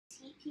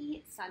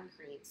TP Sun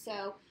Cream.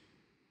 So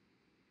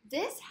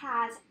this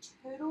has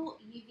total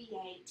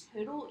UVA,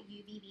 total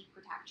UVB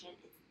protection.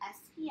 It's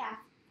SPF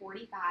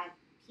 45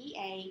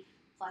 PA+++.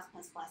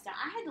 Now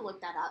I had to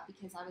look that up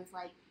because I was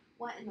like,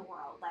 what in the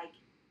world? Like,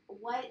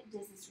 what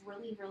does this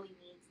really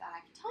mean that I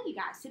can tell you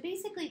guys? So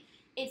basically,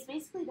 it's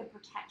basically the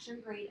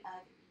protection grade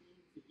of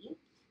UV.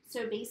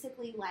 So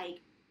basically,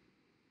 like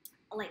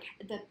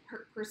the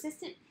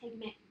persistent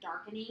pigment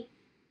darkening,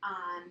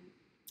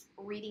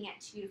 reading at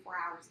 2 to 4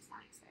 hours of sun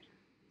exposure.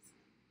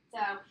 So,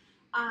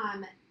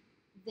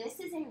 this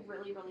is a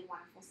really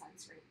wonderful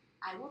sunscreen.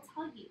 I will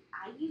tell you,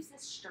 I use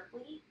this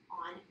strictly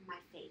on my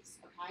face.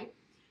 Okay.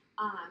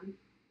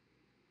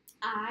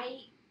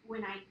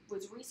 When I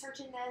was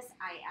researching this,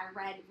 I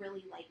read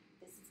really like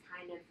this is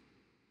kind of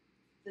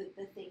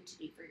the thing to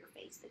do for your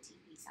face, the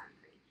TP sun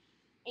cream.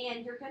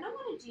 And you're going to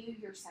want to do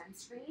your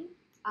sunscreen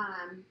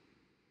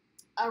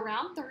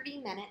around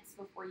 30 minutes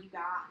before you go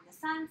out in the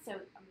sun. So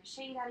I'm going to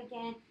show you that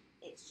again.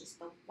 It's just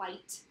the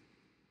white.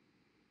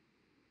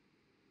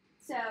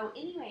 So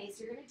anyways,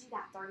 you're going to do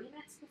that 30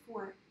 minutes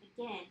before.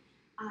 Again,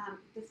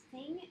 the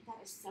thing that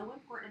is so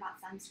important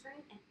about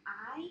sunscreen, and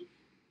I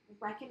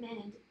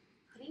recommend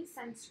putting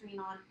sunscreen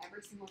on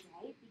every single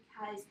day,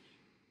 because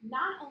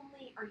not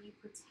only are you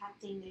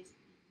protecting those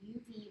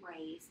UV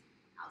rays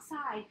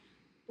outside,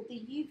 but the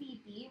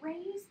UVB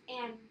rays,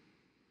 and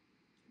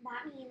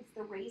that means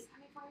the rays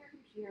coming from your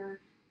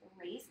computer, the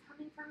rays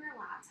coming from your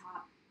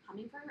laptop,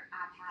 coming from your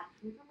iPad,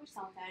 coming from your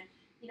cell phone,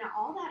 you know,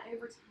 all that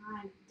over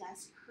time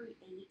does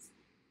create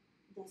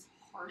this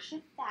harsh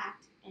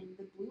effect in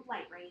the blue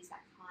light rays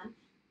that come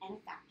and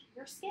affect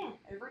your skin.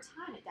 Over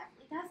time, it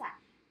definitely does that.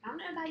 I don't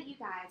know about you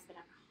guys, but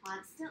I'm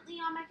constantly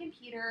on my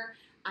computer.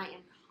 I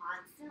am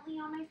constantly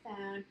on my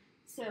phone.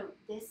 So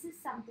this is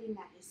something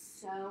that is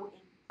so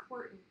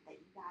important that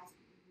you guys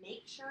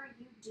make sure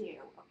you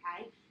do,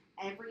 okay,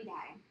 every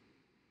day.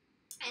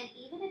 And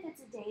even if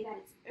it's a day that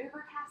it's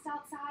overcast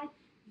outside,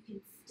 you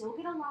can still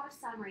get a lot of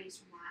sun rays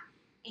from that.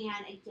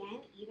 And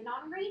again, even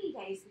on rainy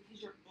days,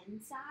 because you're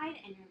inside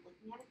and you're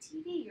looking at a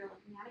TV, you're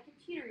looking at a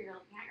computer, you're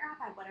looking at your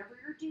iPad, whatever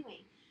you're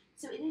doing.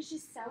 So it is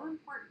just so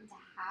important to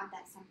have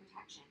that sun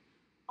protection.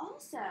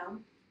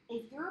 Also,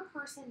 if you're a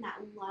person that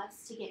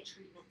loves to get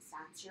treatments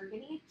done, so you're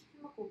getting a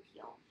chemical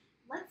peel,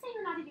 let's say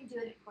you're not even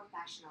doing it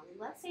professionally.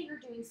 Let's say you're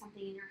doing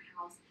something in your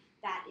house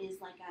that is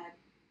like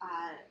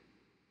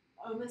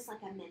almost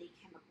like a mini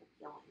chemical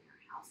peel in your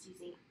house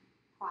using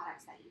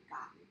products that you've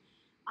gotten.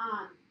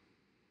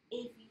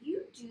 If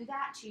you do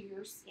that to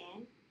your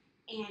skin,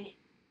 and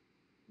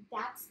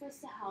that's supposed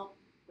to help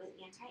with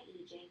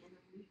anti-aging and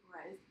the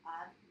regrowth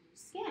of new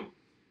skin.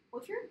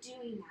 Well, if you're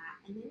doing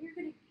that, and then you're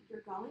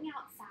going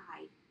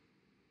outside,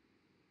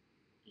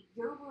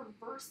 you're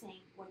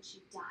reversing what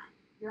you've done.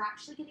 You're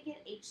actually going to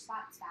get age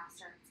spots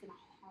faster. It's going to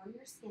harm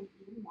your skin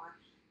even more,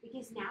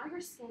 because now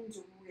your skin's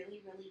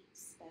really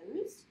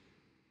exposed,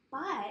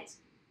 but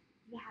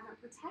you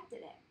haven't protected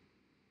it.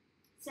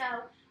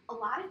 So a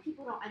lot of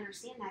people don't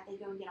understand that. They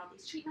go and get all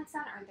these treatments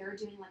done, or they're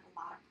doing like a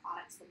lot of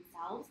products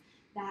themselves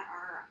that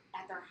are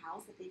at their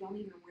house that they don't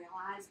even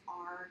realize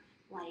are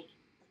like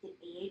an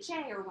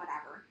AHA or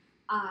whatever,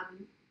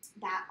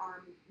 that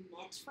are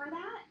meant for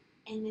that.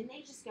 And then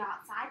they just go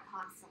outside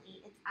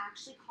constantly. It's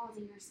actually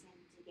causing your skin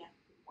to get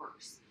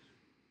worse.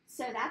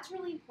 So that's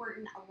really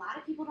important. A lot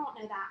of people don't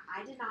know that.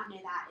 I did not know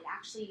that. It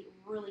actually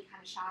really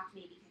kind of shocked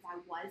me, because I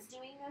was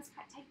doing those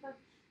type of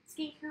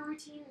skincare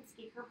routine and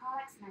skincare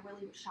products, and I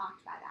really was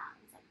shocked by that. I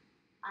was like,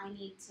 I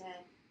need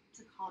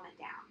to calm it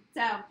down.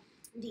 So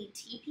the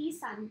TP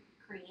Sun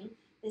Cream,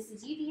 this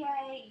is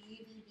UVA,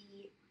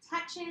 UVB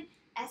protection,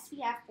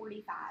 SPF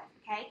 45,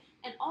 okay?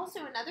 And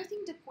also another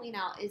thing to point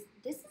out is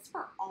this is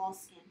for all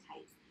skin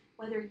types.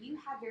 Whether you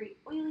have very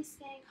oily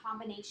skin,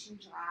 combination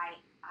dry,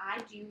 I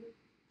do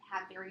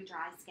have very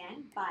dry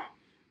skin, but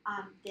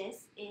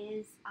this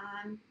is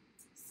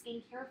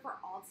skincare for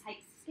all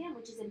types of skin,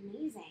 which is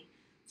amazing.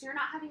 So you're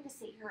not having to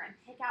sit here and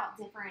pick out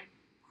different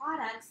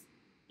products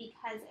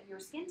because of your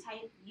skin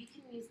type. You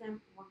can use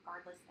them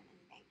regardless of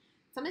anything.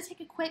 So I'm going to take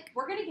a quick,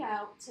 we're going to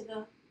go to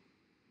the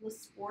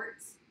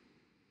Leport's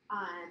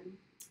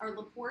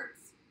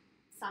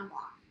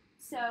Sunblock.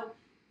 So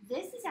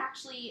this is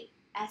actually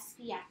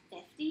SPF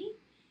 50,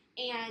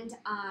 and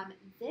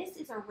this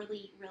is a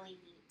really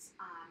neat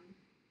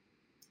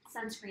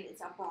sunscreen.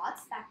 It's a broad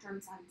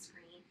spectrum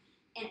sunscreen,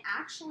 and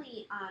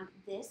actually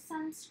this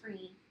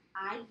sunscreen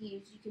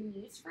you can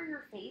use for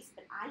your face,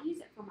 but I use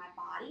it for my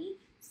body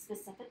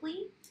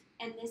specifically,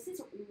 and this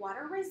is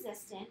water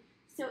resistant.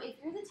 So if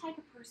you're the type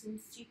of person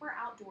super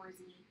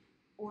outdoorsy,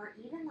 or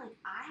even like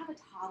I have a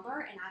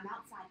toddler and I'm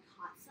outside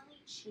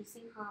constantly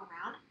chasing her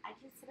around, I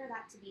consider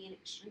that to be an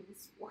extreme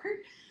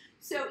sport.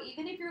 So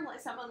even if you're like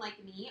someone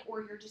like me,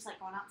 or you're just like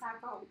going outside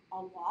for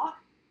a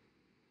walk,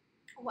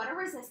 water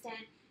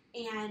resistant,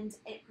 and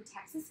it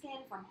protects the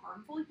skin from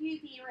harmful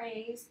UV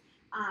rays,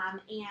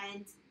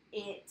 and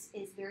it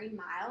is very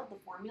mild. The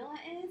formula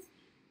is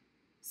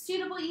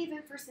suitable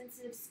even for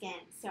sensitive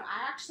skin. So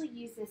I actually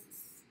use this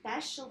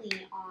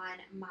especially on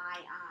my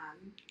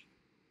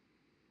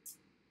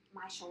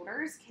my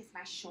shoulders because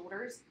my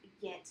shoulders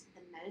get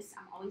the most.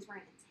 I'm always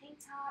wearing a tank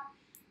top,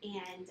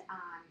 and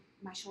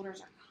my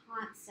shoulders are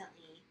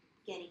constantly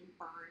getting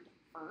burned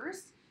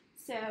first.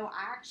 So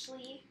I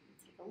actually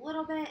take a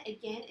little bit.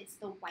 Again, it's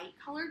the white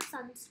colored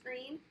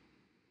sunscreen.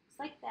 Looks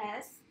like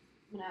this.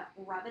 I'm going to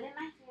rub it in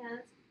my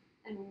hands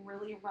and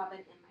really rub it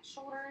in my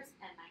shoulders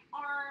and my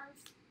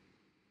arms.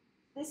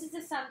 This is a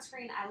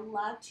sunscreen I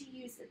love to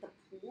use at the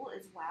pool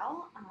as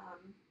well.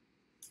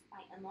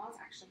 My in-laws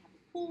actually have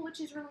a pool, which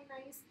is really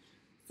nice.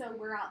 So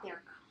we're out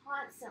there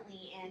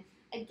constantly. And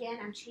again,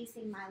 I'm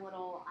chasing my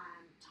little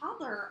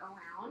toddler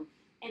around.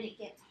 And it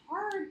gets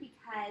hard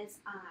because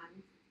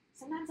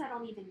sometimes I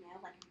don't even know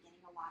like I'm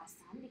getting a lot of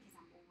sun because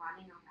I'm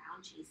running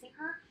around chasing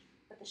her.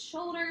 But the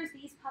shoulders,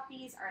 these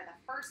puppies are the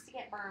first to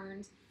get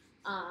burned.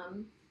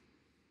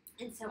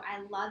 And so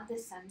I love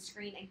this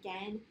sunscreen.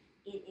 Again,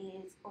 it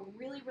is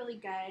really, really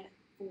good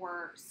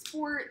for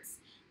sports.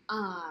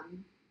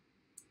 And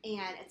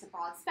it's a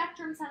broad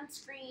spectrum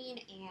sunscreen,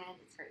 and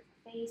it's great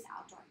for face,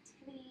 outdoor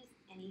activities,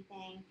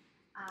 anything.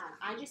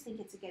 I just think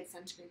it's a good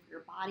sunscreen for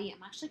your body.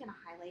 I'm actually going to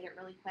highlight it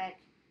really quick.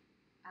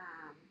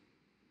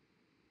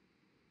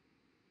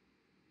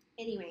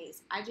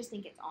 Anyways, I just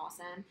think it's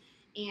awesome.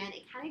 And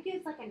it kind of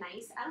gives like a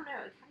nice, I don't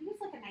know, it kind of gives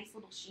like a nice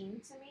little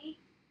sheen to me.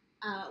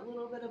 A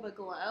little bit of a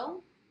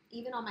glow,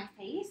 even on my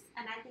face.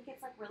 And I think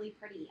it's like really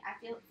pretty. I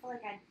feel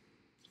like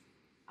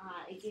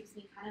it gives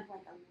me kind of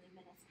like a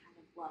luminous kind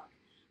of look,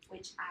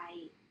 which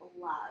I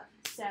love.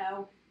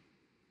 So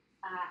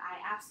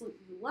I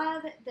absolutely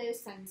love those